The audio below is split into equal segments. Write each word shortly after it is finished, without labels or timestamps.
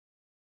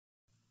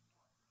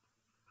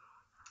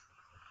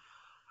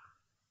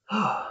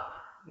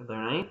The other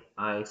night,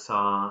 I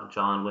saw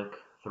John Wick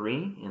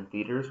 3 in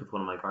theaters with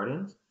one of my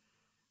guardians,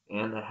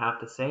 and I have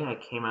to say I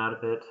came out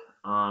of it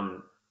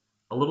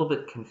a little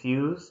bit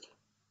confused,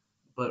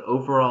 but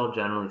overall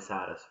generally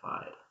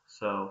satisfied.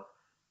 So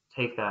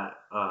take that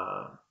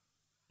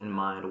in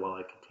mind while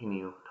I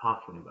continue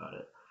talking about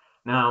it.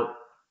 Now,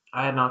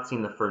 I had not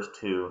seen the first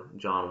two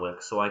John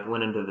Wick, so I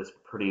went into this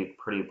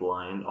pretty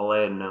blind. All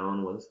I had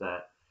known was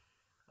that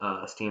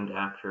esteemed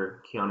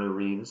actor Keanu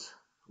Reeves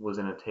was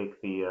going to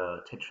take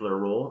the titular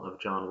role of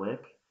John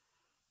Wick,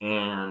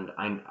 and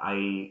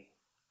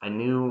I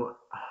knew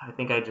I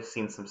think I just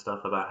seen some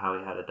stuff about how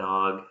he had a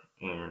dog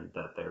and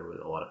that there was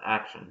a lot of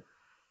action.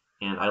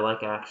 And I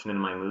like action in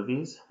my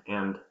movies,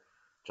 and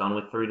John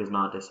Wick 3 does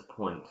not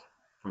disappoint.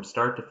 From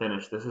start to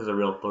finish, this is a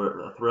real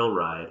thrill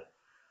ride,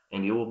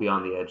 and you will be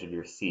on the edge of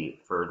your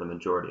seat for the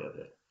majority of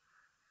it.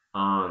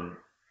 Um,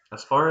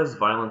 as far as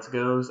violence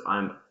goes,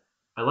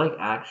 I like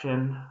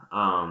action,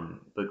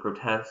 but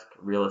grotesque,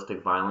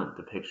 realistic, violent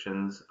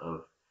depictions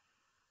of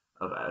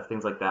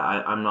things like that.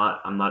 I'm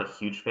not a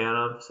huge fan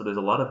of. So there's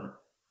a lot of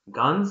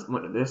guns.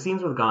 There's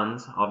scenes with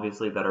guns,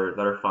 obviously that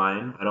are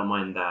fine. I don't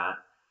mind that.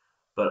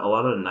 But a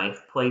lot of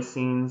knife play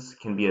scenes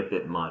can be a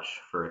bit much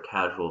for a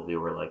casual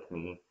viewer like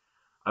me.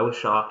 I was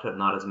shocked that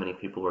not as many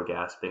people were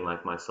gasping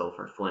like myself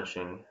or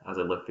flinching as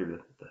I looked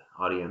through the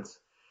audience.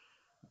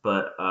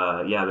 But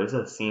yeah, there's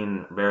a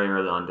scene very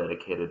early on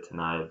dedicated to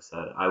knives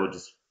that I would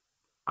just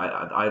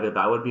either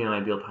that would be an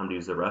ideal time to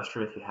use the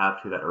restroom if you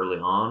have to that early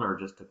on, or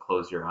just to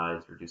close your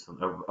eyes or do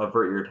something,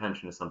 avert your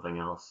attention to something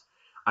else.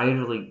 I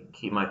usually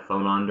keep my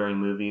phone on during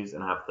movies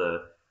and have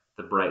the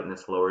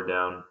brightness lowered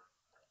down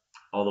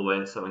all the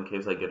way, so in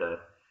case I get a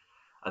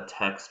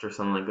text or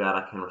something like that,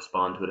 I can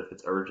respond to it if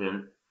it's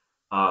urgent.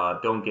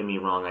 Don't get me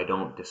wrong, I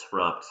don't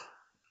disrupt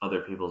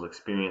other people's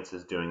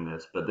experiences doing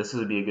this, but this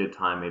would be a good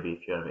time maybe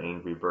if you have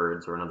Angry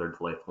Birds or another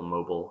delightful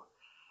mobile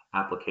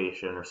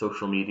application or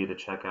social media to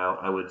check out.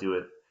 I would do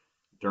it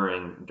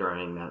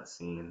during that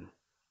scene.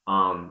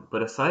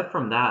 But aside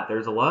from that,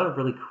 there's a lot of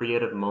really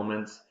creative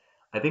moments.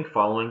 I think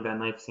following that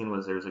knife scene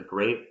was there's a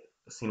great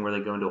scene where they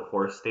go into a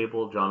horse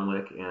stable, John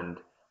Wick and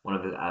one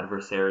of his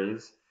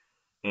adversaries,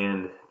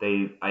 and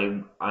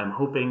I'm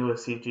hoping it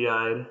was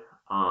CGI'd,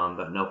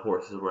 that no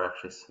horses were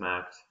actually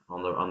smacked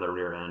on the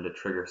rear end to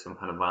trigger some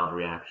kind of violent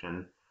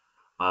reaction.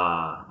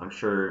 I'm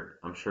sure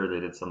they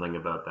did something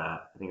about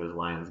that. I think it was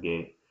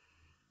Lionsgate.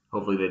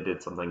 Hopefully they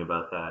did something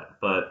about that.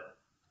 But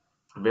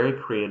very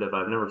creative.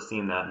 I've never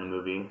seen that in a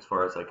movie, as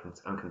far as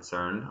I'm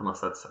concerned,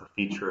 unless that's a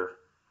feature of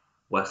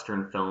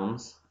Western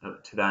films.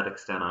 To that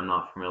extent, I'm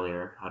not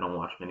familiar. I don't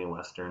watch many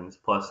Westerns.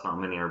 Plus, not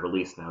many are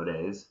released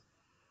nowadays.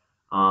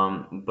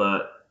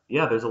 But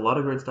yeah, there's a lot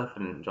of great stuff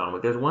in John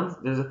Wick.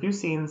 There's a few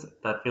scenes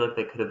that feel like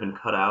they could have been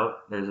cut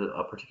out. There's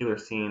a particular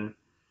scene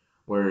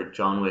where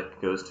John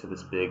Wick goes to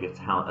this big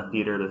a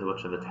theater. There's a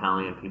bunch of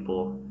Italian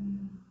people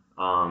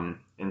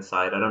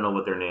inside. I don't know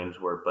what their names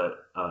were,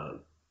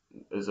 but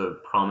is a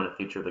prominent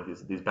feature of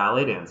like these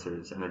ballet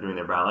dancers, and they're doing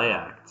their ballet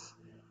acts.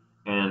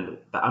 And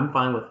I'm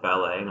fine with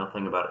ballet.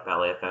 Nothing about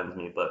ballet offends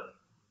me. But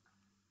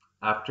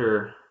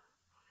after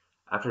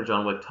after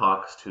John Wick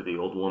talks to the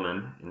old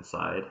woman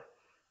inside,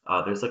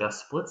 there's like a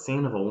split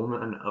scene of a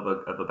woman of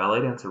a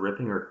ballet dancer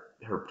ripping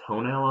her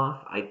toenail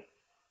off.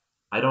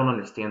 I don't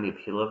understand the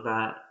appeal of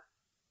that.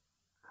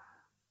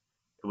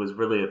 It was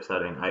really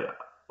upsetting. I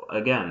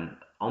again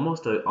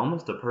almost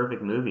a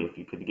perfect movie if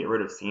you could get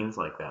rid of scenes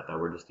like that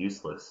were just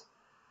useless.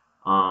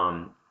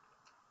 Um,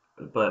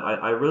 but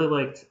I really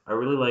liked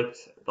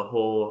the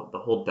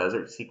whole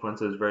desert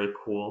sequence. It was very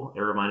cool. It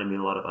reminded me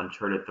a lot of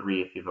Uncharted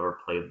 3 if you've ever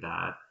played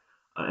that.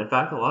 In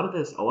fact, a lot of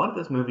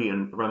this movie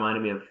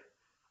reminded me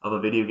of a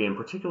video game,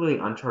 particularly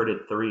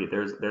Uncharted 3.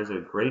 There's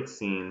a great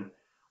scene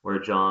where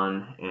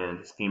John and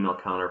his female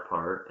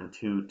counterpart and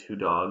two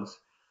dogs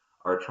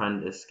are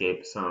trying to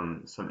escape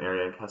some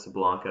area in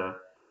Casablanca.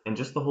 And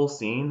just the whole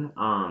scene,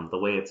 the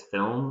way it's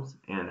filmed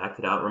and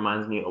acted out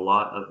reminds me a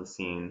lot of the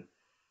scene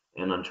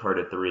in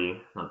Uncharted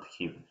 3, not to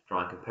keep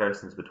drawing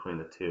comparisons between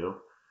the two.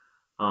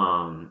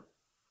 Um,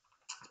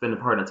 it's been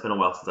a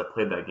while since I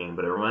played that game,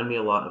 but it reminded me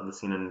a lot of the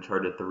scene in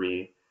Uncharted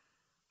 3,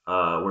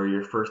 where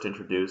you're first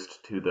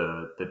introduced to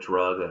the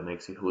drug that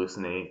makes you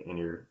hallucinate, and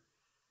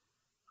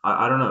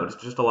I don't know,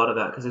 just a lot of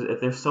that because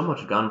there's so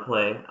much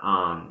gunplay,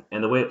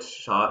 and the way it's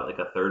shot, like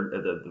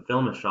the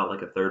film is shot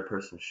like a third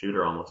person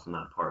shooter almost in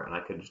that part, and I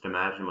could just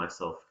imagine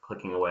myself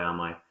clicking away on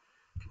my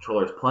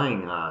controllers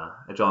playing a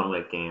John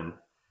Wick game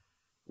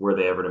were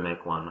they ever to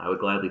make one. I would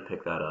gladly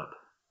pick that up.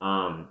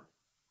 Um,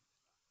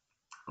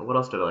 what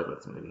else did I like about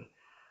this movie?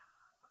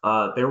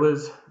 There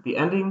was the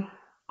ending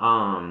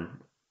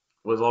um,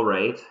 was all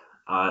right.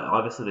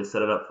 Obviously, they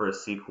set it up for a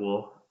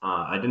sequel.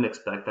 I didn't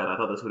expect that. I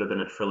thought this would have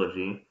been a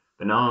trilogy,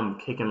 but now I'm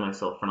kicking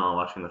myself for not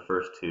watching the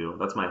first two.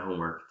 That's my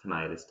homework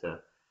tonight is to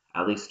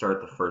at least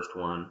start the first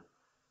one.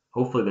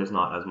 Hopefully, there's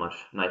not as much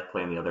knife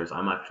play in the others.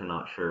 I'm actually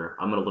not sure.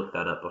 I'm gonna look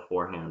that up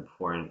beforehand,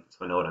 so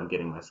I know what I'm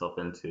getting myself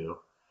into.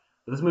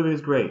 But this movie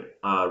is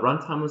great.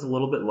 Runtime was a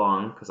little bit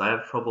long because I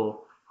have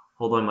trouble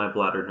holding my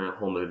bladder during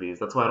whole movies.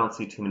 That's why I don't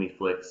see too many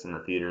flicks in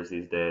the theaters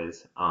these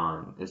days.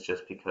 It's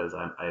just because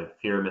I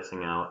fear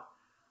missing out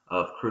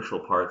of crucial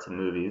parts in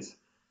movies.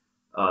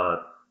 Uh,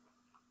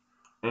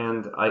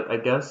 and I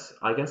guess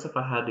if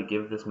I had to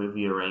give this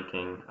movie a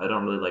ranking, I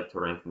don't really like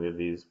to rank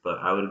movies, but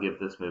I would give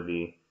this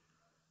movie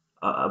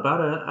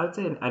about I'd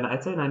say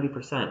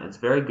 90%. It's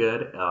very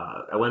good.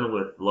 I went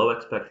with low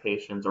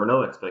expectations or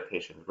no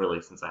expectations really,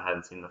 since I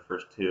hadn't seen the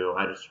first two.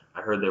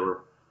 I heard they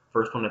were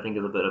first one I think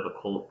is a bit of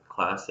a cult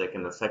classic,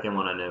 and the second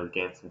one I know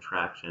gained some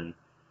traction.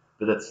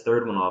 But this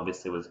third one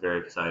obviously was very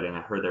exciting.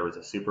 I heard there was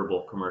a Super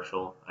Bowl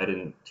commercial. I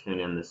didn't tune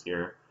in this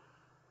year,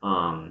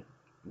 um,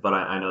 but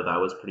I know that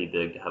was pretty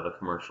big to have a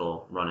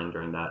commercial running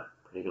during that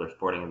particular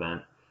sporting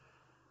event.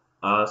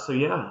 So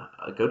yeah,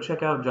 go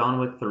check out John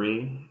Wick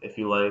 3 if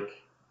you like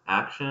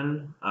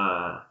action.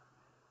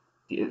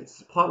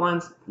 Its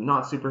plotline's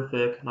not super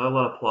thick, not a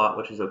lot of plot,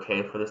 which is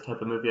okay for this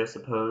type of movie, I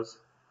suppose.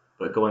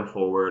 But going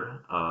forward,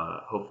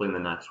 hopefully in the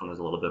next one there's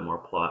a little bit more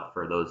plot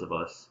for those of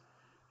us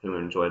who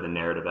enjoy the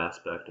narrative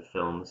aspect of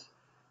films.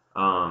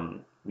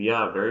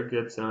 Yeah, very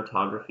good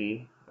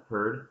cinematography, I've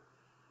heard.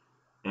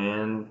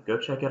 And go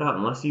check it out,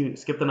 unless you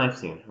skip the knife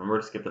scene. Remember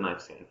to skip the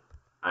knife scene.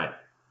 Alright,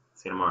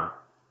 see you tomorrow.